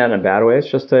don't mean that in a bad way. It's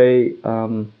just a.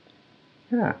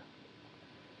 Yeah.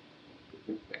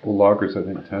 Well, lagers I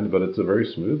think tend, but it's a very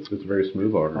smooth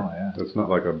lager. Oh, yeah. It's not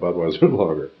like a Budweiser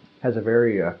lager. Has a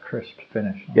very crisp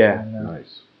finish. Yeah.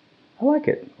 Nice. I like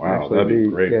it. Wow, actually. that'd be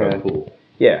great Yeah. by the pool.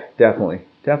 Yeah, definitely.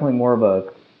 Definitely more of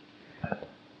a,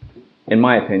 in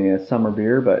my opinion, a summer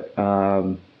beer, but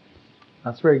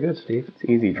That's very good, Steve. it's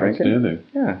easy drinking. Outstanding.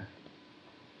 Yeah.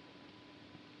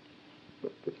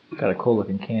 Got a cool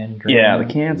looking can. Drink. Yeah, the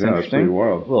can's Yeah, it's pretty interesting.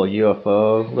 wild. Little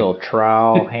UFO, little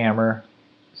trowel, hammer.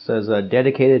 Says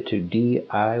dedicated to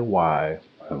DIY.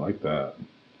 I like that.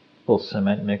 Little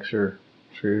cement mixer,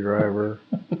 screwdriver.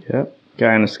 Yep.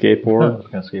 Guy on a skateboard.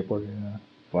 Kind of skateboard. Yeah.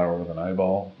 Flower with an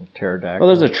eyeball. Pterodactyl. Oh,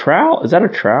 there's a trowel. Is that a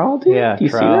trowel, dude? yeah. Do you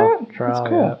trowel, see that? Trowel. That's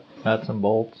cool. Yeah. Nuts and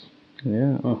bolts.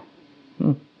 Yeah. Oh.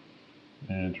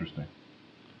 Interesting.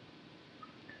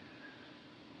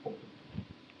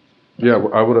 Yeah,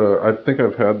 I would. I think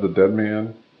I've had the Dead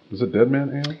Man. Is it Dead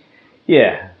Man Ale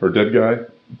Yeah. or Dead Guy?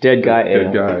 Dead guy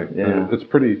ale. Dead Guy. Yeah. It's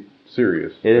pretty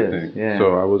serious. It I is, think. yeah.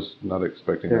 So I was not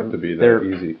expecting that to be that They're-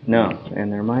 easy. No,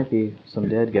 and there might be some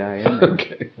dead guy in there.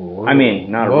 Okay. I mean,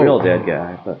 not a Whoa. real dead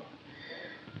guy, but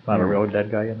Not a real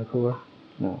dead guy in the cooler.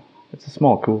 no. It's a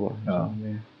small cooler. Oh.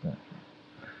 Yeah.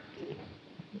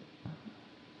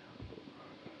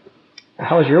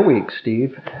 How was your week,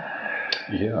 Steve?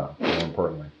 Yeah. More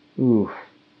importantly. Ooh.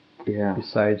 Yeah.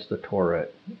 Besides the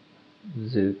Tourette,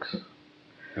 Zooks,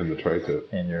 And the tri-tip.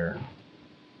 and your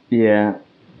Yeah.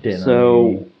 dinner.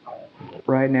 So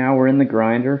right now we're in the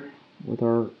grinder with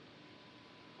our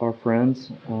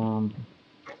friends. Got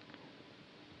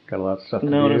a lot of stuff to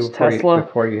known do as before Tesla.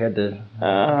 before you head to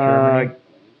Germany.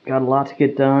 Got a lot to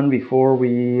get done before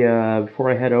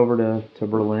I head over to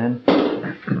Berlin,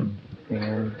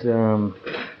 and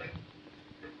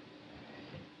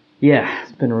yeah,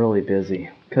 it's been really busy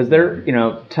because they're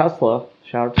Tesla.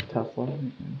 Shout out to Tesla,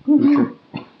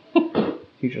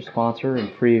 future sponsor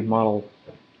and free Model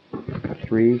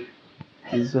 3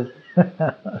 visa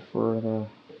for the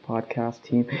podcast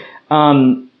team.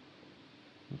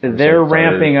 They're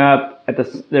ramping up at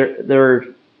they're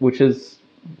which is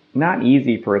not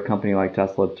easy for a company like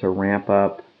Tesla to ramp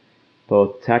up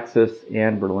both Texas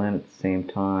and Berlin at the same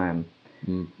time.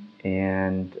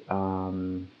 And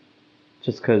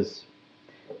just because,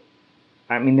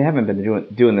 I mean, they haven't been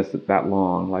doing this that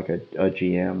long, like a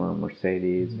GM or a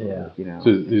Mercedes. Yeah. Or,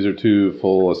 So these are two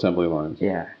full assembly lines.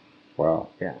 Yeah. Wow.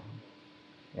 Yeah.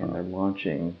 And they're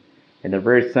launching, and they're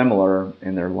very similar,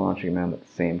 and they're launching them at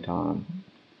the same time.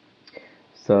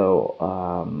 So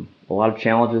a lot of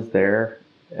challenges there,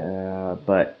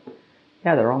 but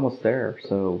yeah, they're almost there.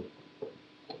 So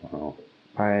Wow.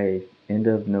 by end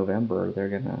of November, they're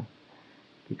gonna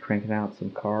be cranking out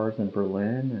some cars in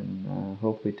Berlin and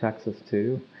hopefully Texas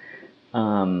too.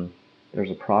 There's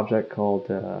a project called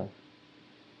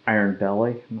Iron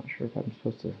Belly. I'm not sure if I'm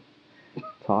supposed to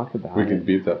talk about We it. can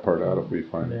beat that part out if we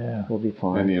find Yeah. We'll be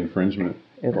fine. any infringement.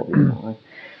 It'll be fine.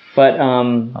 But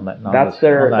On that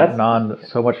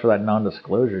so much for that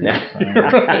non-disclosure. you signed.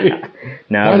 Right.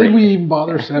 No, Why did we even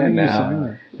bother having you No. sign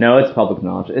that? No, it's public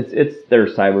knowledge. It's their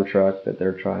Cybertruck that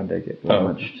they're trying to get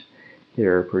launched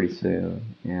here pretty soon,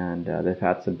 and they've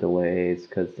had some delays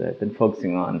because they've been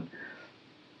focusing on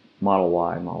Model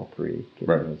Y, Model 3, getting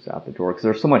those out the door because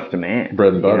there's so much demand.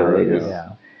 Bread and butter, they right? just- Yeah.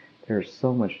 There's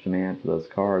so much demand for those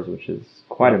cars, which is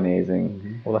quite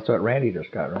amazing. Well, that's what Randy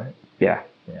just got, right? Yeah,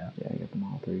 Yeah. yeah, I got the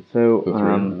Model 3. So, The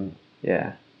three.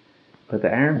 yeah, but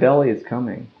the Iron Belly is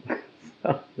coming.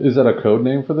 Is that a code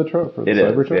name for the truck? For the It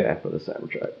is, Cybertruck? yeah, for the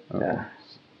Cybertruck. Okay. Yeah.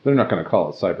 They're not going to call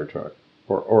it Cybertruck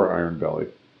or Iron Belly.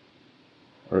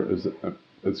 Or is it?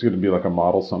 It's going to be like a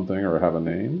model something or have a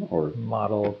name or.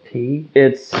 Model T.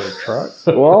 It's truck?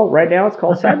 Well, right now it's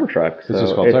called Cybertruck. So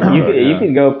just called if Cybertruck, You yeah.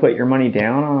 can go put your money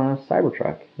down on a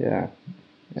Cybertruck. Yeah.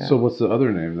 Yeah. So what's the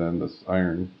other name then? This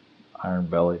Iron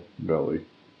Belly. Belly.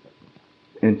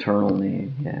 Internal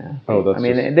name. Yeah. Oh, that's. I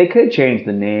mean, just, they could change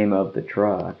the name of the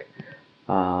truck.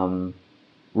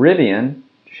 Rivian.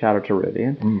 Shout out to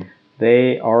Rivian.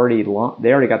 They already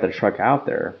got the truck out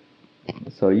there,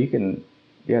 so you can.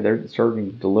 Yeah, they're starting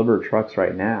to deliver trucks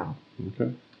right now,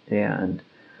 okay. and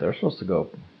They're supposed to go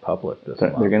public this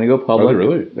they're month. going to go public. Are they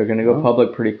really? They're going to go Wow.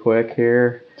 public pretty quick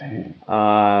here. Dang.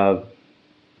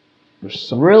 There's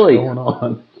so Really much going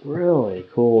on. Really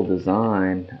cool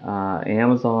design.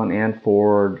 Amazon and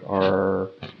Ford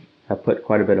have put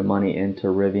quite a bit of money into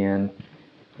Rivian,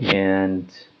 and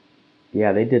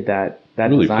yeah, they did that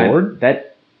Really, design. Ford?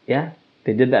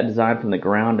 They did that design from the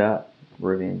ground up.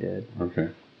 Rivian did. Okay.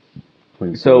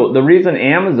 So the reason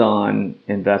Amazon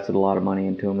invested a lot of money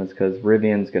into them is because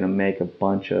Rivian's going to make a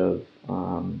bunch of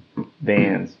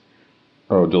vans.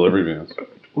 Oh, delivery vans.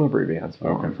 Delivery vans.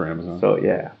 For Amazon. So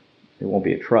yeah, it won't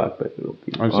be a truck, but it'll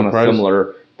be I'm on surprised- a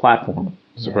similar platform.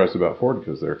 Surprised about Ford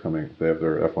because they have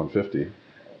their F-150.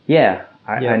 Yeah,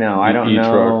 I know. I don't E-truck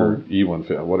know. or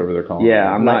E-150, whatever they're calling it.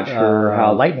 Yeah, I'm not sure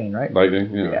how Lightning, right? Lightning,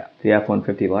 yeah. the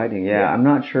F-150 Lightning. Yeah, I'm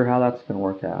not sure how that's going to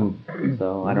work out.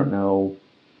 So I don't know.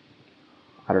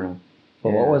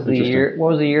 Well, Yeah. what was the Interesting. year?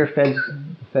 What was the year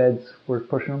Feds were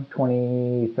pushing them?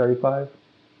 2035.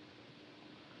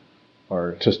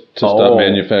 Or To stop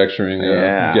manufacturing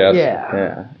gas,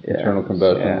 Yeah. internal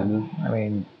combustion Yeah. engine. I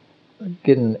mean,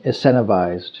 getting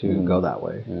incentivized to go that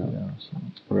way. Yeah. You know, so.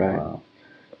 Right. Wow.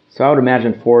 So I would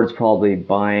imagine Ford's probably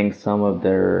buying some of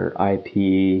their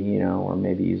IP, or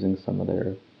maybe using some of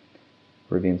their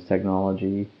Rivian's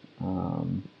technology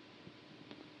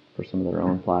for some of their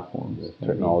own platforms.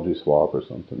 maybe. Technology swap or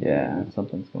something. Yeah,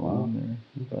 something's going on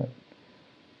there.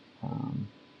 But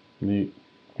Neat.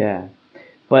 yeah,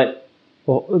 but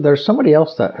Well, there's somebody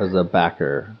else that is a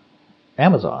backer,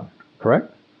 Amazon,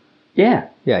 correct? yeah,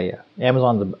 Yeah.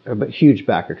 Amazon's a huge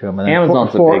backer to them. And then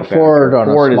Amazon's Ford, a big Ford factor. on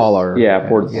Ford a is- smaller.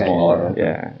 Ford's yeah, smaller. yeah.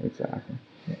 Yeah, exactly.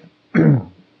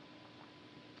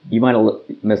 You might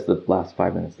have missed the last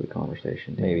 5 minutes of the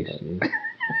conversation. Dan, Maybe. but- Steve.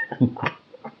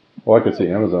 Well, I could see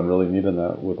Amazon really needing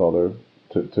that with all their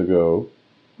to go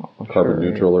carbon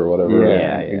neutral or whatever. Yeah,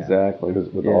 Yeah. exactly. Because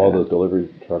with Yeah. all the delivery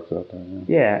trucks out there.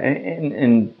 Yeah.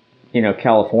 Yeah, and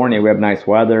California, we have nice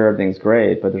weather, everything's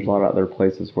great, but there's a lot of other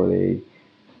places where they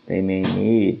may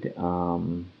need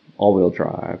all-wheel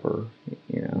drive or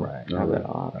Right. have that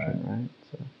option, right?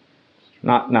 So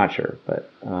not sure, but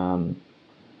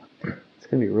it's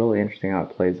gonna be really interesting how it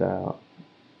plays out.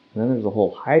 And then there's a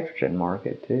whole hydrogen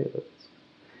market too.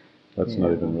 That's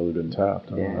not even really been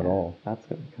tapped at all. That's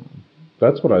gonna come.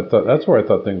 That's what I thought. That's where I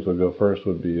thought things would go first.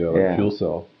 Would be Yeah. fuel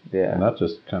cell, Yeah, and that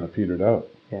just kind of petered out.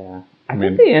 yeah. I I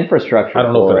mean, think the infrastructure. I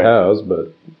don't know for if it has, but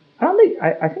I don't think.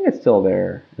 I think it's still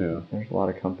there. yeah, There's a lot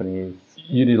of companies.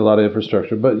 you need a lot of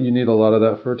infrastructure, but you need a lot of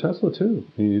that for Tesla too.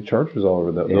 You need chargers all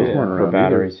over that. Those weren't for around either.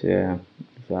 batteries. Yeah,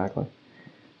 exactly.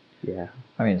 Yeah.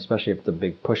 I mean, especially if the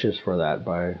big pushes for that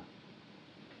by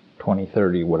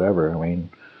 2030, whatever. I mean,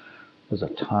 there's a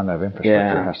ton of infrastructure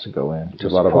Yeah. has to go in.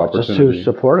 There's a lot of just to opportunity.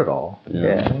 support it all.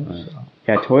 Yeah. Right.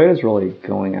 Yeah, Toyota's really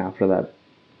going after that,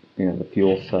 the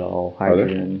fuel cell, Are they?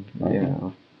 hydrogen, Okay.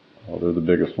 Well, they're the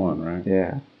biggest one, right?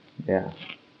 Yeah, yeah.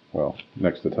 Well,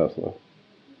 next to Tesla.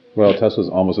 Well, Tesla's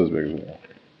almost as big as well.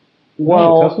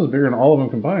 Well, No, Tesla's bigger than all of them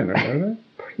combined, right? Are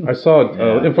they? I saw an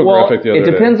infographic well, the other it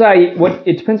depends day.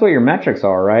 it depends what your metrics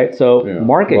are, right? So Yeah.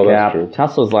 market Well, that's cap, true.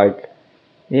 Tesla's like,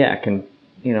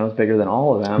 it's bigger than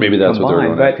all of them. Maybe that's what they're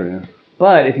combined. going after. Yeah.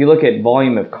 But if you look at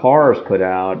volume of cars put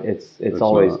out, it's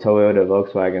always not. Toyota,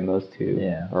 Volkswagen. Those two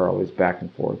Yeah. are always back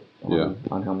and forth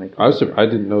on how many I cars. I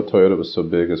didn't know Toyota was so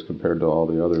big as compared to all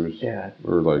the others. Yeah.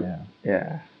 Or like Yeah.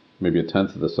 Yeah. maybe a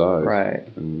tenth of the size. Right.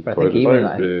 And But I think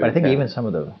Toyota's big. even some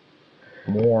of the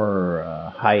more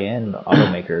high-end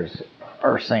automakers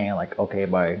are saying like, okay,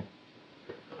 by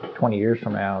 20 years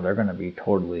from now, they're going to be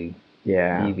totally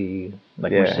Yeah. EV,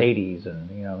 like Yeah. Mercedes, and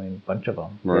a bunch of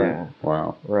them. Right. Yeah.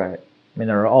 Wow. Right. I mean,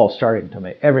 they're all starting to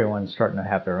make. Everyone's starting to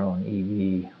have their own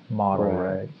EV model,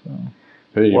 Right. right? So,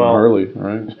 Hey, you Well- Harley,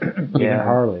 right? even Yeah.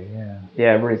 Harley, yeah.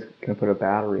 Yeah, everybody's gonna put a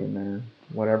battery in there,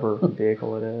 whatever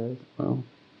vehicle it is. Well,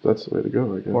 that's the way to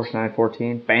go, I guess. Porsche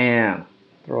 914, bam,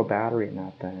 throw a battery in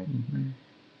that thing. Mm-hmm.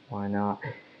 Why not?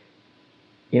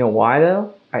 You know why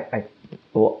though?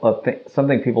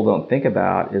 Something people don't think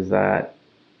about is that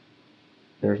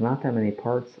there's not that many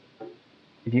parts.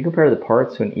 If you compare the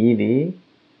parts to an EV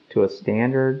to a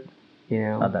standard,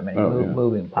 Not that many Oh, yeah.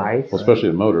 moving parts. ICE. Well, especially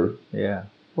a motor. Yeah,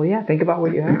 well, yeah, think about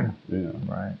what you have. Yeah.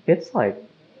 right. It's like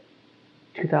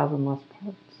 2,000 less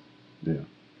parts. Yeah.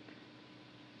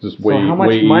 Just way, So how much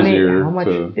way money? easier How much?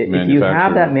 to If you have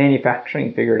manufacture. that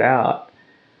manufacturing figured out,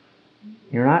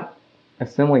 you're not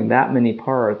assembling that many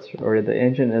parts, or the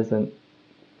engine isn't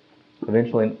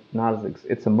eventually not as.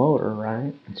 It's a motor,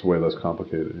 right? It's way less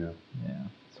complicated, yeah. Yeah.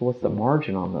 So what's the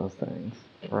margin on those things,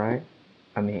 right?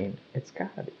 I mean, it's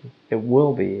gotta be. It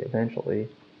will be eventually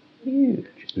huge.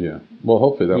 Yeah. Well,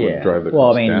 hopefully that Yeah. would drive the Well,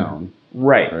 cost I mean, down,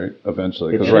 Right. right?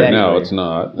 Eventually. Because Eventually. right now it's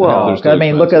not. Well, They're still I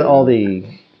mean, look at expensive. all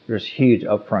there's huge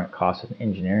upfront costs of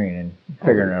engineering and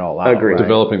figuring it all out. Agreed. right?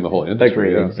 Developing the whole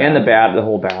industry. Agreed. Yeah. And the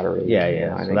whole battery. Yeah,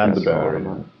 yeah. I So think that's the a lot of battery.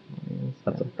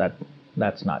 money. That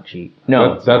That's not cheap.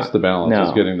 No, That's the balance, No,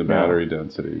 is getting the no. battery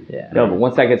density. Yeah. No, but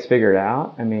once that gets figured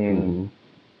out, I mean,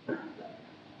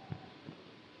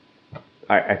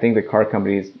 I think the car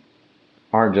companies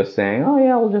aren't just saying, "Oh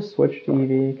yeah, we'll just switch to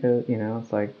EV," because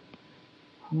it's like,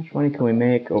 how much money can we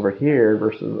make over here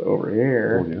versus over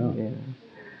here? Oh, yeah.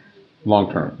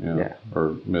 Long term, Yeah.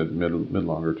 or mid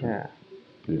longer term.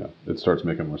 Yeah, it starts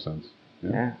making more sense.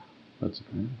 Yeah. That's a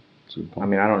good I point.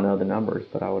 mean, I don't know the numbers,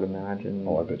 but I would imagine.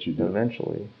 Oh, I bet you do.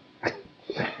 Eventually.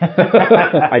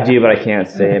 I do, but I can't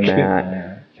say,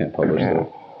 Matt. Can't publish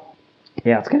that.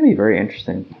 Yeah, it's going to be very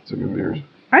interesting. It's a good beer.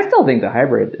 I still think the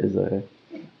hybrid is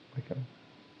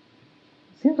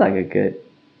seems like a good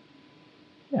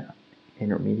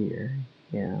intermediary.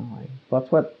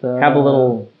 That's what Have a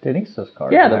little Denise's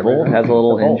car. Yeah, the Volt has a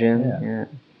little The Volt, engine. yeah. Yeah.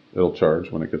 It'll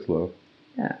charge when it gets low.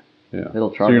 Yeah. Yeah.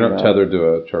 It'll So charge you're it not up. tethered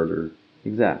to a charger.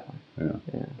 Exactly. Yeah.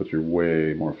 Yeah. But you're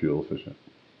way more fuel efficient.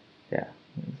 Yeah.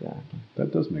 Exactly.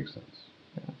 That does make sense.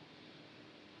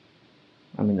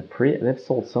 I mean, they've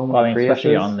sold so many Well, I mean,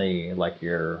 especially Priuses. on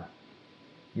the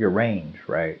your range,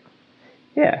 right?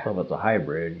 Yeah. So if it's a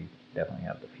hybrid, you definitely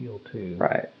have the fuel too.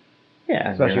 Right.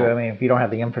 Yeah. Especially, you're not- I mean, if you don't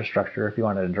have the infrastructure, if you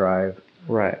wanted to drive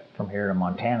Right. from here to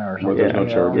Montana or Where something. there's no you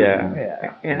know, charger. Yeah.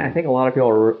 Yeah. And I think a lot of people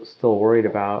are still worried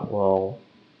about, well,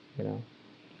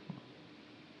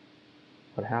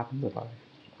 what happens if I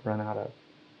run out of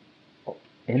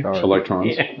Charge.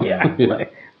 Electrons. Yeah. Yeah.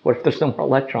 Like, what if there's no more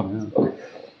electrons?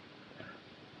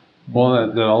 Well,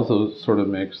 that also sort of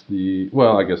makes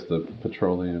I guess the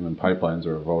petroleum and pipelines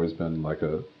have always been like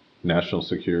a national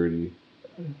security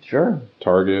Sure.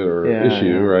 target or Yeah, issue,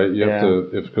 yeah. right? You have Yeah.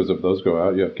 to, because if those go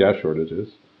out, you have gas shortages.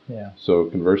 Yeah. So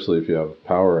conversely, if you have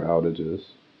power outages,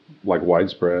 like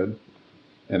widespread,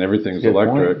 and everything's Good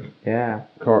electric, point. Yeah.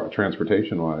 car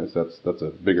transportation wise, that's a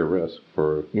bigger risk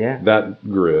for Yeah. that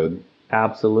grid.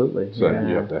 Absolutely. So yeah.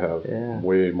 you have to have Yeah.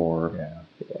 way more.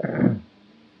 Yeah.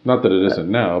 Not that it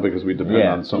isn't now, because we depend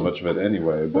Yeah. on so much of it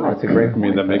anyway. But Oh, that's a great I mean,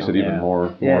 point, that makes though. it even Yeah.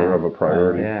 more Yeah. of a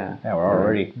priority. Yeah. Yeah, we're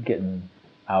already getting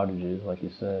outages, like you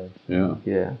said. Yeah.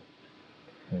 Yeah.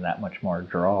 I mean, that much more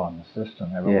draw on the system.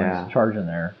 Everyone's Yeah. charging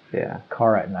their Yeah.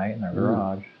 car at night in their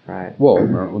garage. Right. Well,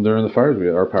 when they're in the fires,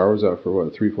 our power was out for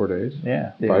what, 3-4 days,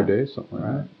 Yeah. 5 days, something like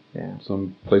that. Yeah.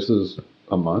 Some places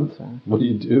a month. Exactly. What do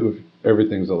you do if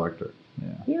everything's electric?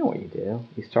 You know what you do?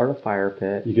 You start a fire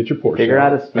pit. You get your Porsche. Figure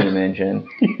out a steam engine.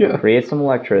 Yeah. Create some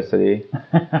electricity.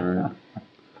 Right.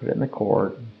 Put it in the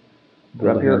court.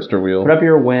 Build a hamster wheel. Put up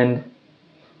your wind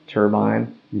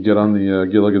turbine. You get on the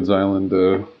Gilligan's Island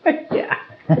Yeah.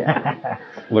 Yeah.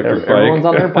 electric bike. Everyone's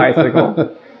on their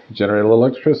bicycle. Generate a little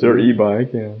electricity. Their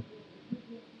e-bike. Yeah.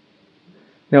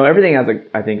 No, everything has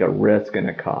I think a risk and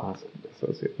a cost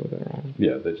associated with it, right?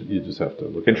 Yeah, you just have to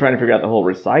look Been at trying to figure out the whole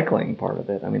recycling part of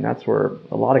it. I mean, that's where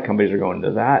a lot of companies are going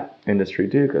into that industry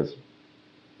too, because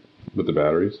with the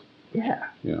batteries. yeah,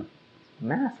 Yeah. it's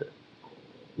massive.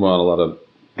 Well, a lot of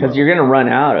Because you're going to run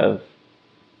out of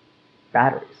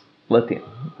batteries, lithium.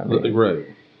 I mean, right.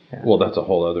 Yeah. Well, that's a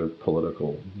whole other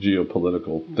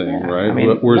geopolitical thing, yeah. right? I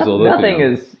mean, Where's the lithium? nothing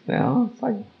is, it's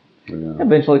like Yeah.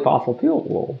 eventually fossil fuel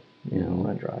will,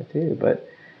 run dry too. But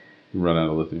You run out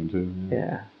of lithium too.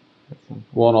 yeah,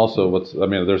 Well, and also,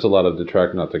 there's a lot of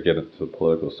detract, not to get into the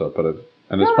political stuff, but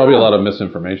there's probably a lot of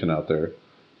misinformation out there.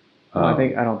 I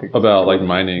don't think About like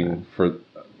mining for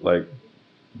like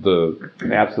the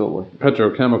absolutely.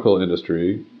 petrochemical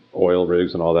industry, oil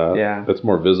rigs and all that. Yeah. That's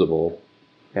more visible,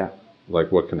 Yeah,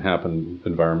 like what can happen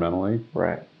environmentally.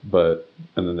 right. But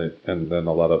and then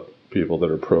a lot of people that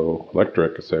are pro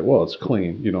electric say, well, it's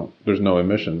clean. There's no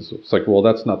emissions. It's like, well,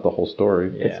 that's not the whole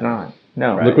story. Yeah. It's not.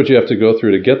 No. Look what you have to go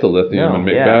through to get the lithium No, and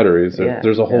make yeah, batteries. yeah,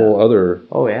 There's a whole other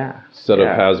Oh yeah. set of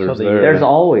Yeah. hazards So there. There's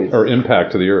always or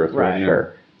impact to the earth. Right, Right. Yeah.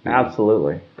 sure.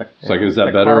 Absolutely. It's like, is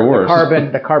that better or worse?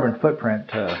 The carbon footprint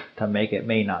to make it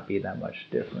may not be that much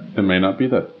different. It may not be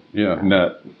that. Yeah.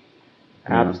 Net.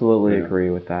 Absolutely Yeah. agree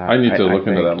with that. I need to look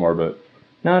into think- that more, but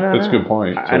No. it's a good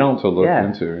point I don't to look yeah,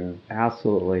 into.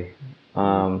 Absolutely.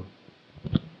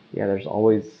 Yeah, there's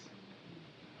always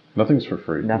Nothing's for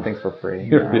free. nothing's for free.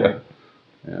 Yeah.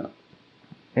 Yeah.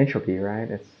 Entropy, right?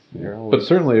 It's you're But always,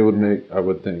 certainly it would make, I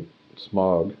would think,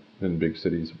 smog in big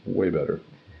cities way better.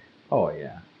 Oh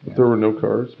yeah. If there were no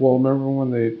cars. Well, remember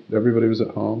when everybody was at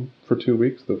home for 2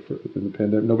 weeks in the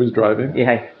pandemic? Nobody's driving.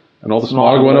 yeah. And all the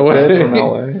smog went away. From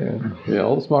LA, yeah. Yeah,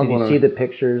 all the smog Did went you see away. the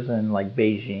pictures in like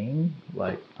Beijing,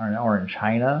 or in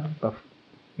China,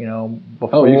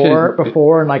 Oh, you can't-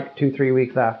 before and like 2-3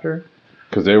 weeks after?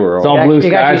 Because they were It's all... all blue You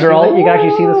can actually skies are all. you can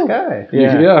actually see the sky.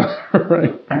 Yeah,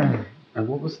 right. And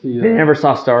what was the... They never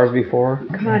saw stars before.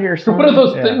 Come out here, son. What are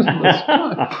those things in the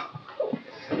sky?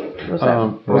 What's that?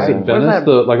 Was it Where's Venice?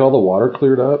 that? Like all the water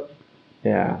cleared up,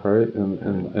 Yeah. right?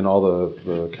 And all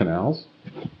the canals.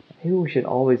 Maybe we should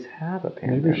always have a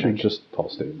pandemic. Maybe we should just all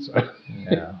stay inside.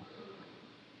 Yeah.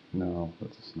 No,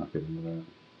 let's just not get into that.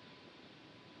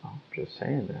 I'm just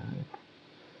saying that.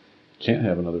 Can't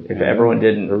have another. If everyone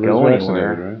didn't go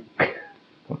anywhere. Right?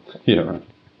 Yeah, right.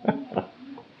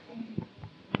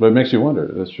 But it makes you wonder.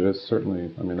 That's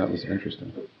certainly. I mean, that was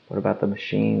interesting. What about the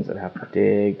machines that have to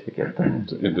dig to get them?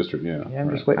 Industry, yeah. Yeah, I'm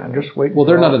right. just waiting. I'm just waiting. Well,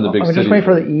 they're for not in the big I'm just cities, waiting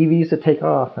for right? the EVs to take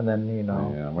off, and then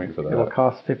Yeah, I'm waiting for it'll that.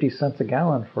 cost 50 cents a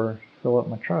gallon for fill up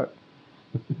my truck.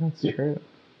 That's true.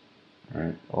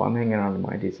 Right. Well, I'm hanging on to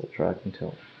my diesel truck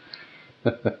until.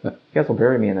 You guys will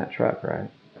bury me in that truck, right?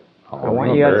 I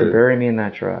want you guys to bury me in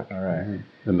that truck. All right.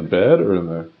 In the bed or in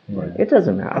the? Like, It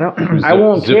doesn't matter. I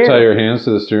won't zip care. tie your hands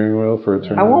to the steering wheel for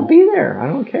eternity. I won't be there. I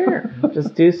don't care.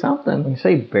 Just do When something. you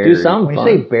say bury, something when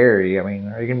you say fun. bury, I mean,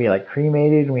 are you gonna be like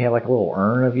cremated and we have like a little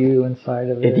urn of you inside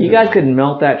of it? If you guys could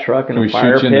melt that truck in Can a we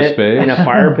fire shoot you into pit, space? in a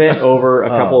fire pit over a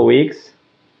Oh. couple of weeks,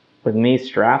 with me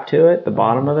strapped to it, the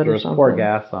bottom of it or just something. pour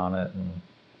gas on it and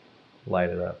light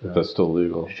it up. If that's still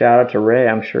legal. Shout out to Ray.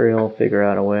 I'm sure he'll figure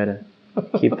out a way to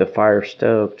keep the fire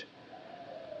stoked.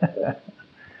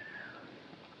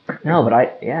 No, but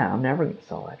I'm never gonna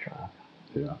sell that truck.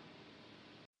 Yeah.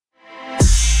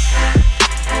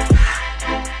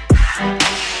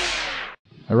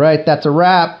 All right, that's a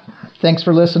wrap. Thanks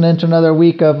for listening to another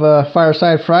week of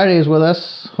Fireside Fridays with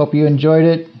us. Hope you enjoyed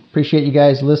it. Appreciate you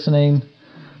guys listening.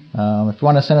 If you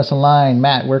want to send us a line,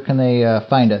 Matt, where can they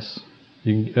find us?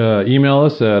 You can email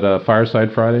us at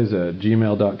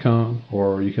firesidefridays@gmail.com,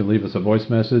 or you can leave us a voice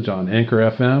message on Anchor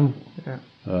FM,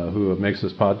 who makes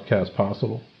this podcast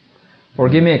possible. Or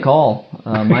give me a call.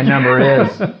 My number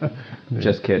is.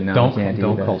 Just kidding. No, I can't do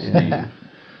don't that. call Steve.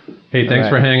 Hey, thanks All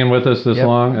for right. hanging with us this Yep.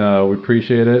 long. We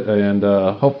appreciate it, and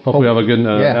hopefully we have a good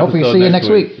hopefully episode see you next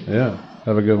week. Yeah,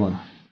 have a good one.